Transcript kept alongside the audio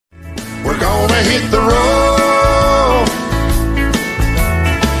gonna hit the road.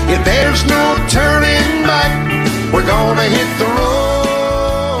 Yeah, there's no turning back. We're gonna hit the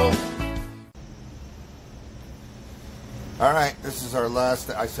road. All right, this is our last.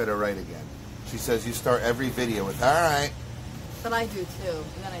 I said it right again. She says you start every video with, all right. But I do too,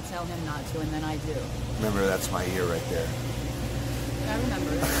 and then I tell him not to, and then I do. Remember, that's my ear right there. I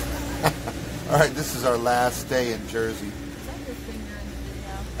remember it. All right, this is our last day in Jersey. Is that your finger in the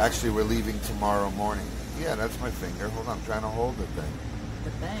video? Actually, we're leaving tomorrow morning. Yeah, that's my finger. Hold on, I'm trying to hold the thing.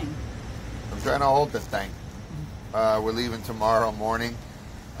 The thing? I'm trying to hold the thing. We're leaving tomorrow morning,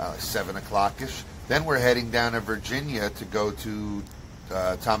 7 o'clock-ish. Then we're heading down to Virginia to go to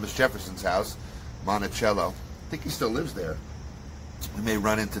Thomas Jefferson's house, Monticello. I think he still lives there. We may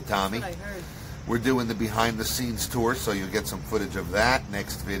run into Tommy. That's what I heard. We're doing the behind-the-scenes tour, so you'll get some footage of that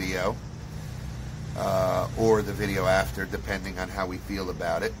next video. Or the video after, depending on how we feel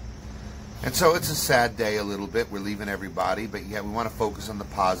about it. And so it's a sad day a little bit. We're leaving everybody, but yeah, we want to focus on the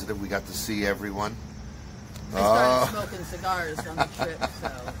positive. We got to see everyone. I started smoking cigars on the trip,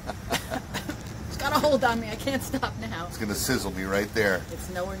 so it's got a hold on me. I can't stop now. It's going to sizzle me right there. It's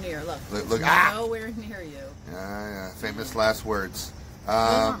nowhere near. Look, Look, it's ah! nowhere near you. Yeah, famous last words. Those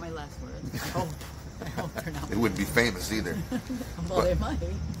aren't my last words. I hope they're not. It wouldn't be famous either. Well, they might.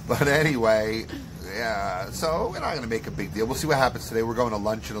 But anyway, yeah, so we're not going to make a big deal. We'll see what happens today. We're going to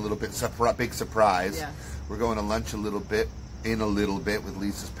lunch in a little bit. Big surprise. Yes. We're going to lunch in a little bit with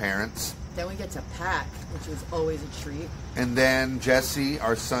Lisa's parents. Then we get to pack, which is always a treat. And then Jesse,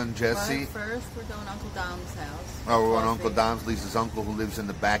 our son Jesse. But first, we're going to Uncle Dom's house. Oh, we're going to Uncle Dom's, Lisa's uncle, who lives in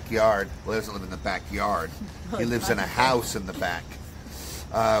the backyard. Well, he doesn't live in the backyard. He lives in a house in the back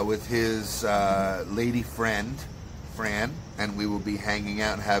with his lady friend, Fran, and we will be hanging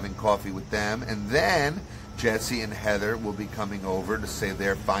out and having coffee with them. And then Jesse and Heather will be coming over to say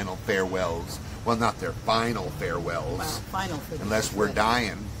their final farewells. Well, not their final farewells. Well, final for unless we're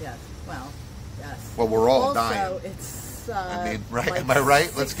dying. Yes. Well, yes. Well, we're all also, dying. It's. I mean, right? Like Am I right?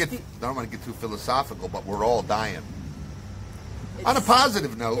 60, Let's get. I don't want to get too philosophical, but we're all dying. On a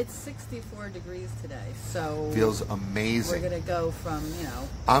positive note, it's 64 degrees today, so feels amazing. We're gonna go from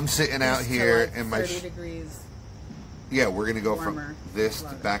I'm sitting out here like in my 30 degrees. Yeah, we're gonna go warmer from this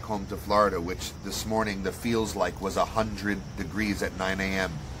to back home to Florida, which this morning the feels like was 100 degrees at 9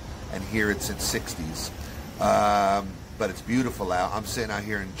 a.m. and here it's in 60s. But it's beautiful out. I'm sitting out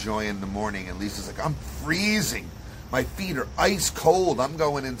here enjoying the morning, and Lisa's like, I'm freezing. My feet are ice cold. I'm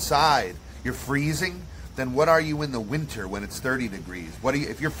going inside. You're freezing? Then what are you in the winter when it's 30 degrees? What are you,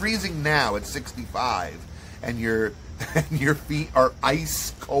 if you're freezing now at 65 and your feet are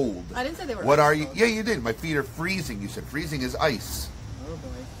ice cold? I didn't say they were. What ice are you? cold. Yeah, you did. My feet are freezing. You said freezing is ice. Oh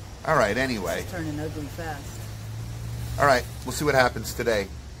boy. All right. Anyway. It's turning ugly fast. All right. We'll see what happens today.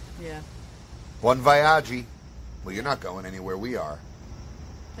 Yeah. Bon voyage. Well, you're not going anywhere. We are.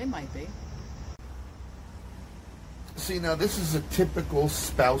 They might be. See, now this is a typical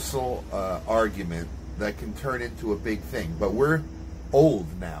spousal argument that can turn into a big thing. But we're old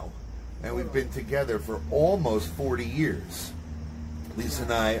now, and we've been together for almost 40 years. Lisa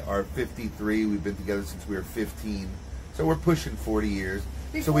and I are 53. We've been together since we were 15. So we're pushing 40 years.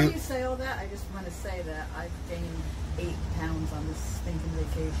 Before you say all that, I just want to say that I've gained 8 pounds on this stinking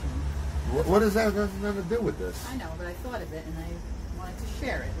vacation. What does that have nothing to do with this? I know, but I thought of it, and I wanted to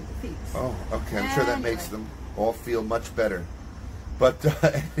share it with the peeps. Oh, okay. I'm sure that makes them all feel much better. But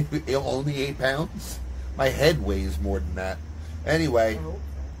only 8 pounds? My head weighs more than that. Anyway.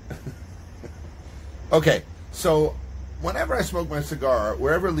 Okay, so whenever I smoke my cigar,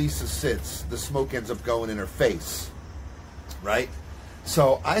 wherever Lisa sits, the smoke ends up going in her face. Right?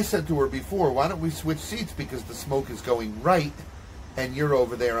 So I said to her before, why don't we switch seats, because the smoke is going right and you're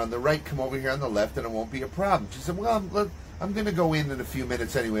over there on the right. Come over here on the left and it won't be a problem. She said, well, I'm going to go in a few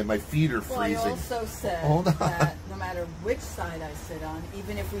minutes anyway. My feet are freezing. Well, I also said that no matter which side I sit on,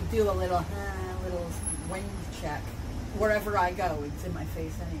 even if we do a little wind check, wherever I go, it's in my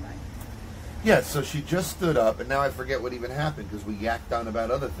face anyway. Yeah, so she just stood up, and now I forget what even happened because we yacked on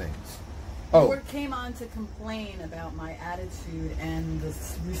about other things. Or came on to complain about my attitude and the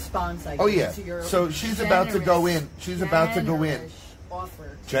response I gave to your so she's about to go in. She's about to go in.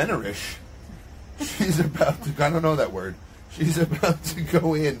 Offer. Generous. She's about to, I don't know that word. She's about to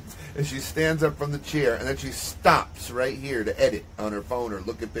go in, and she stands up from the chair, and then she stops right here to edit on her phone or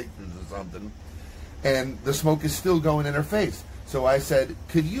look at pictures or something. And the smoke is still going in her face. So I said,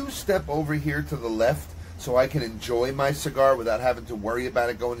 could you step over here to the left so I can enjoy my cigar without having to worry about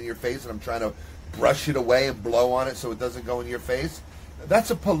it going in your face, and I'm trying to brush it away and blow on it so it doesn't go in your face?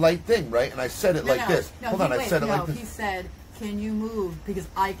 That's a polite thing, right? And I said it like this. No, Hold on, I said it like this. He said, can you move? Because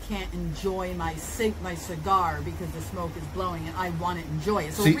I can't enjoy my cigar because the smoke is blowing and I want to enjoy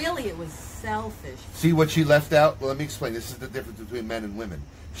it. So really it was selfish. See what she left out? Well, let me explain. This is the difference between men and women.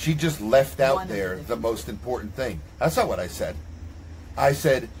 She just left out there the most important thing. That's not what I said. I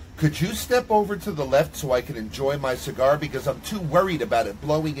said, could you step over to the left so I can enjoy my cigar because I'm too worried about it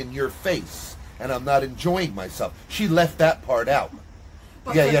blowing in your face and I'm not enjoying myself. She left that part out.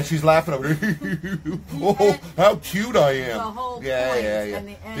 But yeah, she's laughing over there. Oh, how cute I am. The whole point And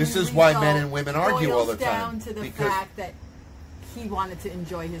the end this is why men and women argue all the time. Down to the fact that he wanted to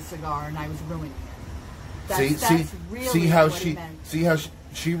enjoy his cigar and I was ruining it. That's really see how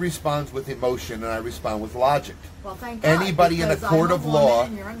she responds with emotion and I respond with logic. Well, thank God, anybody in a court of law,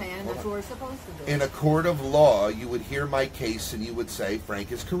 and you're a man, and that's what we're supposed to do. In a court of law, you would hear my case and you would say,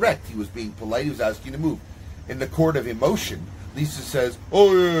 Frank is correct. He was being polite. He was asking you to move. In the court of emotion, Lisa says,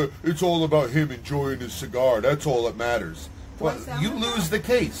 oh yeah, it's all about him enjoying his cigar. That's all that matters. Well, you lose the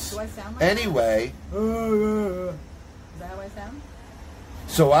case. Do I sound like anyway. Is that how I sound?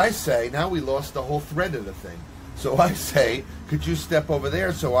 So I say, now we lost the whole thread of the thing. So I say, could you step over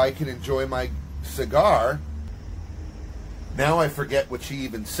there so I can enjoy my cigar? Now I forget what she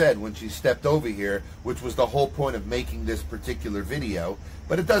even said when she stepped over here, which was the whole point of making this particular video.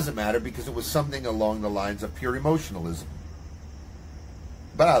 But it doesn't matter because it was something along the lines of pure emotionalism.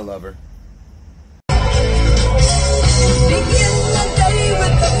 But I love her. Begin the day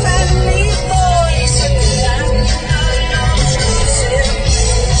with the family voice.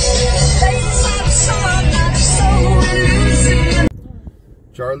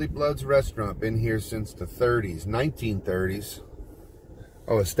 Charlie Blood's restaurant, been here since the 30s, 1930s.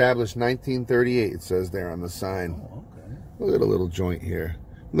 Oh, established 1938, it says there on the sign. Oh, okay. Look at a little joint here.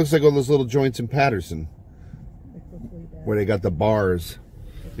 It looks like all those little joints in Patterson, where they got the bars,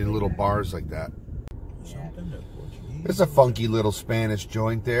 in little bars like that. It's a funky little Spanish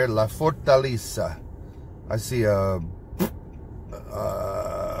joint there, La Fortaleza. I see a,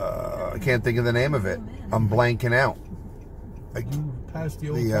 I can't think of the name of it. I'm blanking out. Like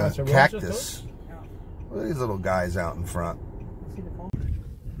the cactus. Look at these little guys out in front.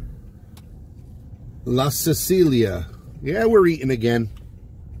 La Cecilia. Yeah, we're eating again.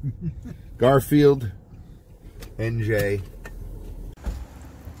 Garfield. NJ.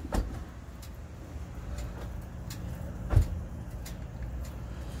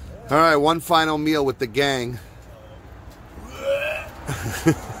 All right, one final meal with the gang.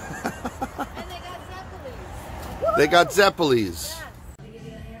 They got Zeppelis.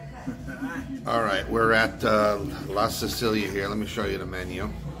 All right, we're at La Cecilia here. Let me show you the menu.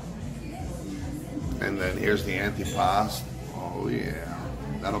 And then here's the antipasto. Oh, yeah.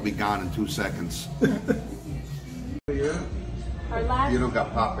 That'll be gone in 2 seconds. Our last, you don't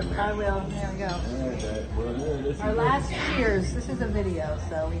got pop in there. I will. There we go. Our last cheers. This is a video,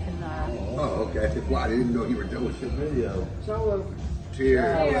 so we can... Oh, okay. Well, I didn't know you were doing a video. So,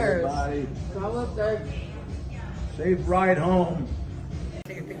 cheers. Everybody. Salute, sir. Safe ride home.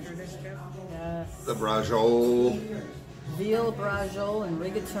 Take a picture of this, too? Yes. The braciole. Veal braciole and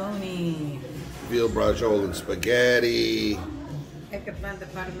rigatoni. Veal braciole and spaghetti. Eggplant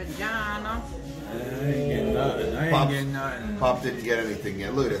parmigiano. I ain't getting nothing. I ain't getting nothing. Pop didn't get anything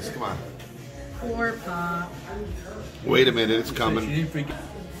yet. Look at this. Come on. Poor Pop. Wait a minute. It's coming.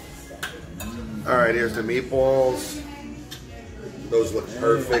 All right. Here's the meatballs. Those look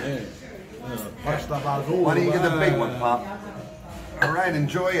perfect. Why don't you get the big one, Pop? All right.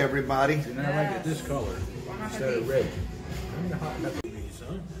 Enjoy, everybody. And I like it this color instead of red.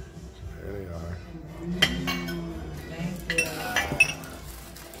 There they are.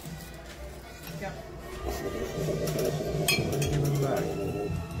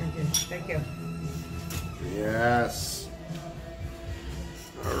 Thank you. Thank you. Yes.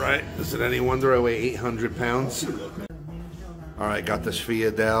 All right. Is it any wonder I weigh 800 pounds? All right. Got this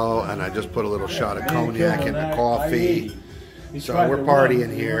Fiadel, and I just put a little shot of cognac in the coffee. So we're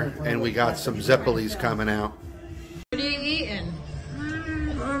partying here, and we got some Zeppelis coming out. What are you eating?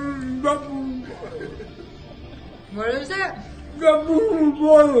 What is it?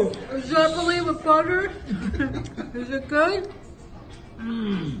 Zeppeli with butter? Is it good?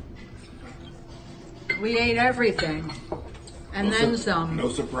 We ate everything. And then some. No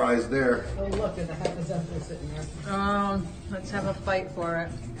surprise there. Oh, look, there's a half a Zeppeli sitting there. Let's have a fight for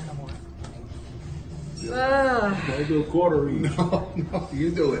it. I do a quarter each. No, you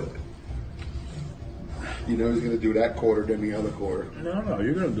do it. You know he's going to do that quarter, then the other quarter. No,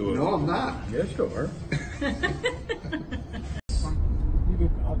 you're going to do it. No, I'm not. Yes, you are.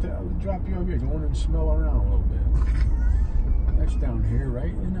 I'll drop you over here. Go in and smell around a little bit. That's down here,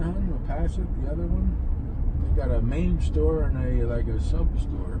 right? In the honey. We'll pass it. The other one. They got a main store and a sub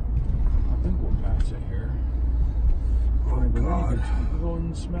store. I think we'll pass it here. Oh, But then God. you can go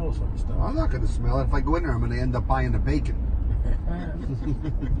and smell some stuff. I'm not going to smell it. If I go in there, I'm going to end up buying the bacon. That's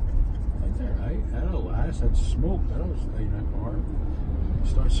all right. That'll last. That's smoke. That'll stay in that car.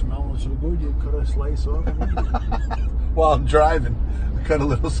 Start smelling so good, you cut a slice off and eat it. While I'm driving, I cut a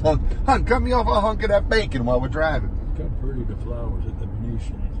little song. Hon, cut me off a hunk of that bacon while we're driving. Look how pretty the flowers at the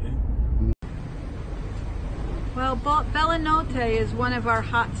Venetian, see? Well, Bellinote is one of our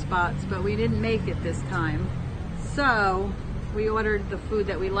hot spots, but we didn't make it this time. So we ordered the food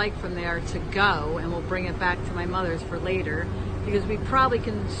that we like from there to go, and we'll bring it back to my mother's for later, because we probably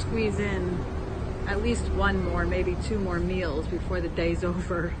can squeeze in at least one more, maybe two more meals before the day's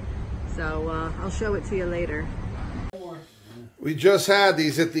over. So I'll show it to you later. We just had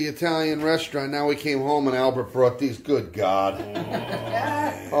these at the Italian restaurant. Now we came home and Albert brought these. Good God.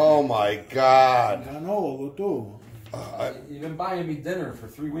 Oh my God. I know, too. You've been buying me dinner for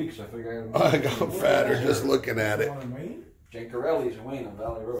 3 weeks. I figure I got fatter just looking at it. Jankarelli's in Wayne on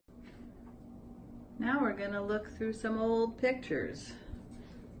Valley Road. Now we're gonna look through some old pictures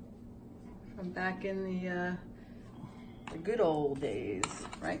from back in the good old days.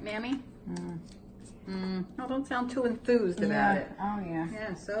 Right, Mammy? Oh, don't sound too enthused about it. Oh, yeah.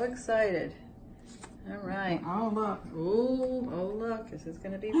 Yeah, so excited. All right. Oh, look. Ooh, oh look, this is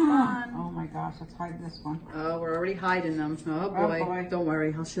gonna be fun. Oh, my gosh. Let's hide this one. Oh, we're already hiding them. Oh boy. boy. Don't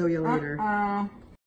worry, I'll show you later.